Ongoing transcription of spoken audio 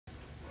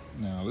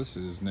Now this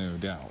is no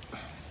doubt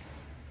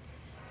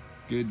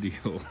good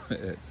deal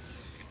at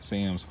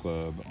Sam's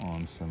Club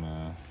on some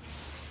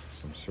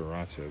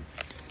sriracha.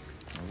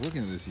 I was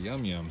looking at this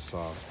Yum Yum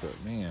sauce, but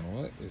man,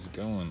 what is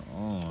going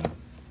on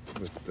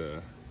with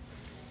the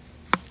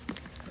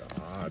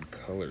odd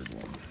colored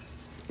one?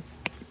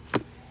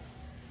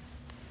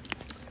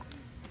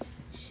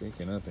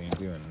 Shaking up ain't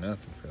doing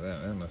nothing for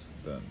that. That must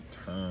have done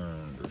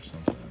turned or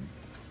something.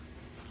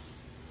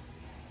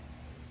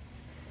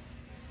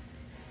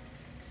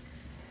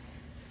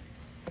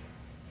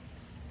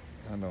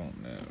 I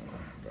don't know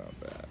about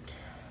that.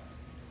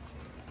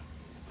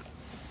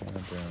 I don't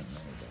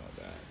know about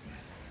that.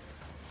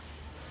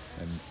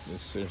 And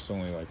there's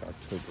only like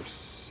October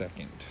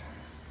 2nd.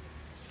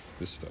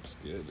 This stuff's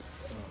good.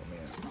 Oh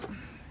man.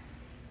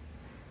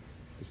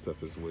 This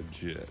stuff is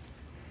legit.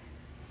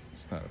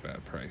 It's not a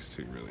bad price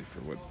too, really,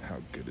 for how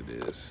good it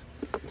is.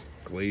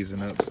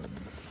 Glazing up some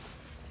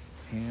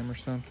ham or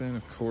something.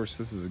 Of course,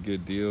 this is a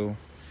good deal.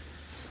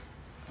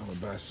 I would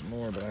buy some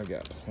more, but I've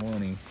got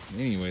plenty.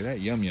 Anyway,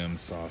 that Yum Yum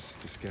sauce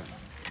just got,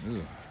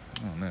 ooh, I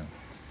don't know.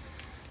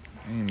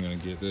 I ain't gonna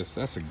get this.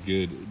 That's a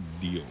good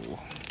deal.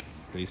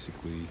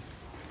 Basically,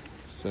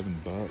 $7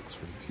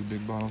 for 2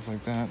 big bottles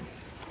like that.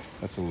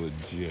 That's a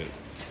legit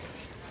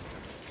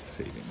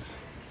savings.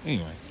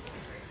 Anyway,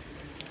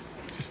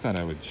 just thought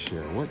I would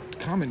share.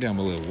 Comment down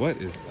below, what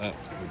is up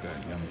with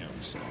that Yum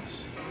Yum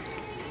sauce?